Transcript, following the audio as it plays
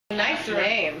Nice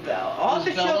name, though. All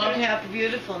the children have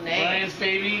beautiful names. Brian's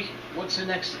baby. What's the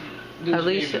next?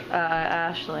 Alicia,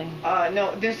 Ashley.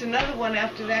 No, there's another one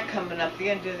after that coming up, the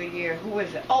end of the year. Who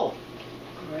is it? Oh,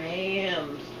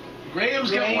 Graham's.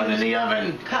 Graham's got one in the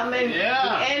oven. Coming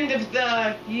the end of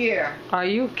the year. Are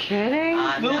you kidding?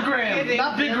 Little Graham,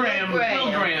 not Big Graham,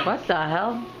 Little Graham. What the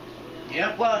hell?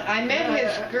 Yep. Well, I met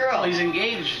his girl. Oh, he's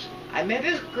engaged. I met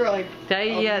his girl over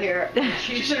here.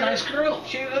 She's a nice girl.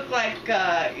 She looked like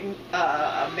a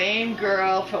Maine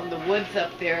girl from the woods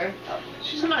up there.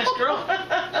 She's a nice girl.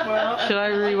 Well, should I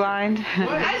rewind?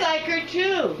 I like her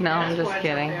too. No, I'm just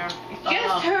kidding.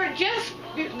 Just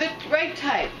the right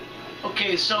type.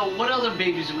 Okay, so what other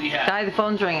babies do we have? Guy, the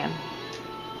phone's ringing.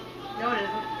 No, it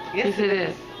isn't. Yes, it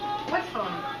is. What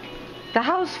phone? The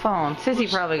house phone. Sissy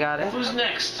probably got it. Who's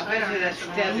next?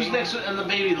 Who's next on the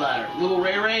baby ladder? Little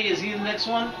Ray Ray, is he the next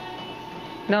one?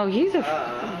 No, he's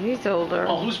he's older.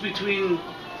 Oh, who's between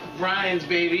Brian's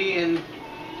baby and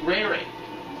Ray Ray?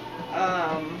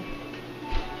 I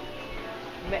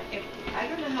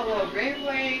don't know how old Ray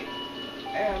Ray.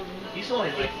 He's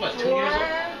only like what, 2 years old?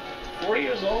 4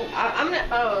 years old. I'm not.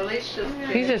 Oh, Alicia's.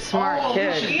 He's a smart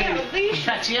kid. Alicia.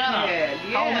 Tatiana. Yeah.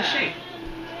 How old is she?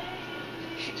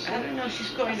 I don't know.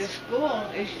 She's going to school.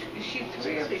 Is she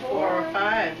 3 or 4? 4 or 5.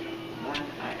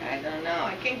 I don't know.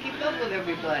 I can't keep up with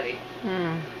everybody.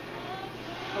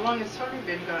 How long has Tony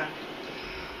been gone?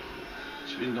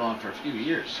 She's been gone for a few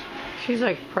years. She's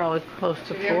like probably close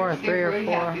to 3 or 4. Really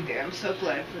happy there. I'm so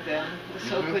glad for them. It's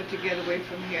so good to get away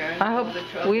from here. And I hope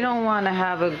we don't want to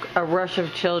have a rush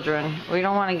of children. We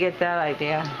don't want to get that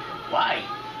idea. Why?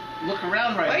 Look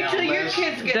around now. Wait till your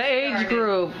kids get started. The age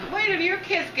group. Wait till your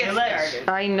kids get started.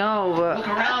 I know, but... Look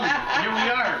around. Here we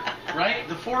are, right?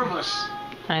 The 4 of us.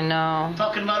 I know.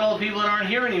 Talking about all the people that aren't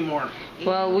here anymore.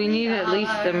 Well, we need at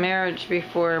least the marriage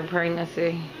before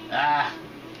pregnancy.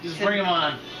 Just bring them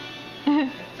on.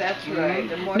 That's right.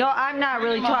 No, I'm not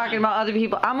really talking about other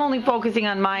people. I'm only focusing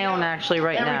on my own actually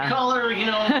right now. Every color,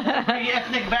 every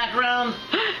ethnic background.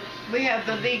 We have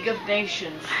the League of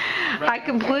Nations. I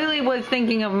completely was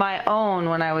thinking of my own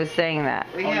when I was saying that.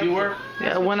 You were?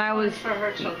 Yeah, when I was... For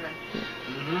her children.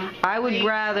 I would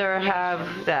rather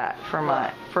have that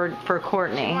for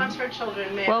Courtney. She wants her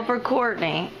children married. Well, for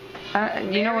Courtney,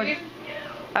 you know what?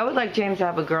 I would like James to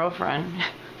have a girlfriend.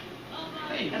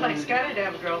 I'd like Scotty to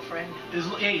have a girlfriend.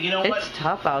 Hey, you know what? It's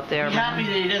tough out there, Be happy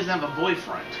that he doesn't have a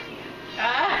boyfriend.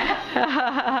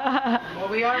 Well,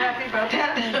 we are happy about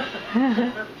that.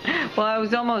 Well, I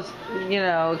was almost,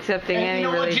 accepting any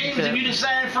relationship. James, if you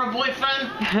decided for a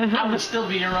boyfriend, I would still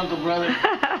be your uncle, brother.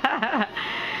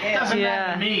 It doesn't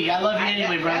matter to me. I love you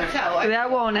anyway, brother. That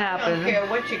won't happen. I don't care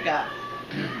what you got.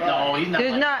 No, he's not.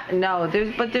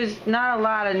 There's not a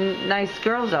lot of nice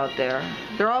girls out there.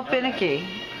 They're all finicky.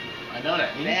 I know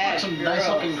that. He's got some nice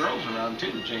looking girls around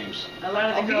too, James. A lot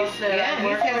of the girls that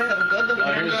he's had some good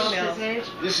looking girls girls. his age.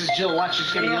 This is Jill. Watch,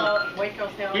 she's gonna yell.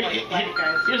 Waco's the only black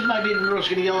guys. Here's my baby girl.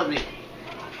 She's gonna yell at me.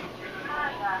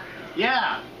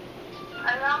 Yeah.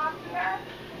 Are you almost here?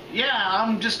 Yeah,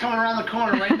 I'm just coming around the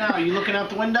corner right now. Are you looking out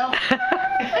the window?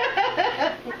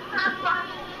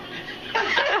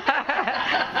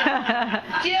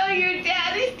 Jill, your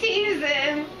dad is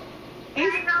teasing. I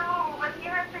know, but you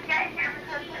have to get here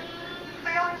because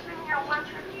we only been here once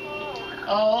a team.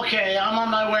 Oh, okay. I'm on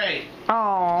my way.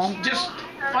 Oh. Just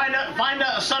find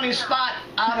a sunny spot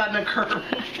out on the curb.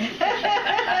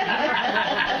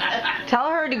 Tell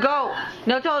her to go.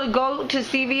 No, tell her to go to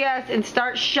CVS and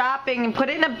start shopping and put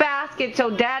it in a basket so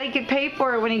Daddy can pay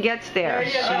for it when he gets there.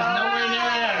 She's nowhere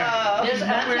near there. She's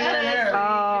nowhere near there.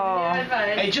 Oh.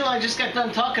 Hey, Jill, I just got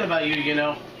done talking about you,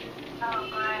 Oh,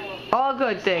 great. All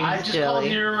good things, I just Jilly. called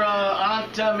your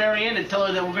Aunt Marianne to tell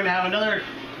her that we're going to have another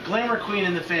glamour queen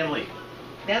in the family.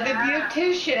 Another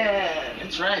beautician.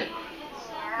 That's right.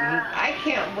 I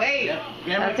can't wait. Yep.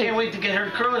 Grandma can't wait to get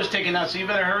her curlers taken out, so you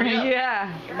better hurry up.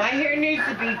 Yeah. My hair needs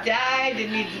to be dyed.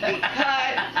 It needs to be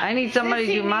cut. I need somebody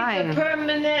to do mine. Needs a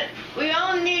permanent. We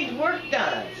all need work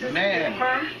done. Man.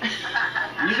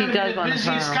 She does the want a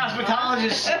busiest perm.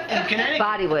 cosmetologist in Connecticut.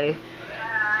 Body wave.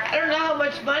 I don't know how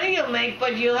much money you'll make,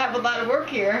 but you'll have a lot of work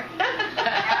here.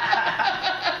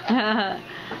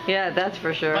 Yeah, that's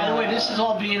for sure. By the way, this is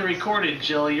all being recorded,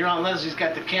 Jill. Your Aunt Leslie's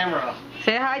got the camera.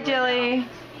 Say hi, Jilly.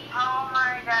 Oh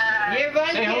my God. You're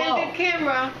running Say hello. into the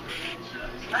camera.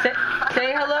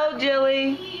 Say hello,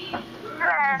 Jilly.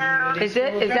 Hello. Is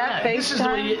that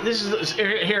FaceTime? This is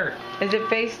here. Is it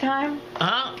FaceTime?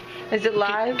 Huh? Is it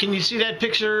live? Can you see that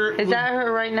picture? Is that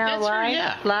her right now? That's live? her,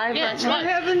 yeah. Live Yeah, right it's now?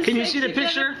 live. Can you see the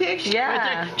picture? Yeah.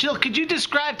 Right there. Jill, could you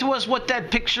describe to us what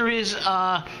that picture is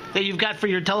that you've got for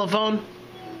your telephone?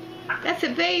 That's a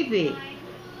baby.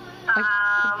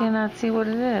 I cannot see what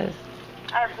it is.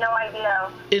 I have no idea.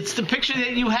 It's the picture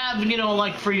that you have,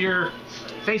 like for your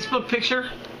Facebook picture.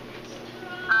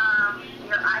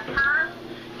 Your icon?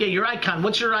 Yeah, your icon.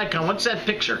 What's your icon? What's that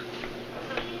picture?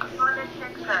 Distorted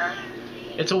picture.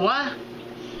 It's a what?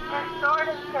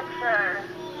 Distorted picture.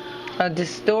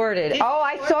 Distorted. Oh,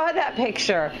 I saw that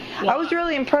picture. I was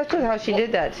really impressed with how she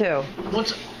did that too.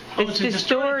 What's? It's a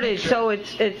distorted, picture. so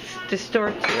it's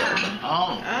distorted.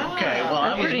 Oh, okay. Well, I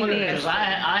That's was pretty wondering neat. because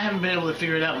I haven't been able to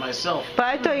figure it out myself. But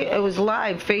I thought it was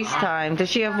live FaceTime. Does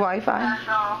she have Wi-Fi?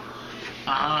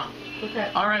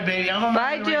 All right, baby. I'm on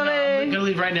Bye, my way right now. I'm Julie. gonna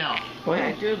leave right now. Boy,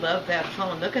 I do love that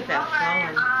phone. Look at that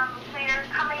Okay, phone. so you're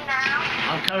coming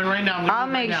now? I'm coming right now. I'm gonna I'll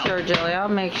leave make right sure, now. Julie. I'll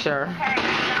make sure. Okay,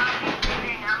 I'll be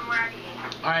leaving. I'm ready.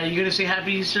 All right, you gonna say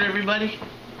Happy Easter, everybody?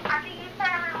 Happy Easter,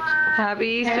 everyone. Happy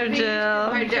Easter,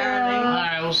 Jill. My darling. All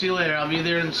right, we'll see you later. I'll be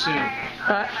there soon.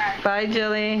 Bye,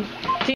 Julie.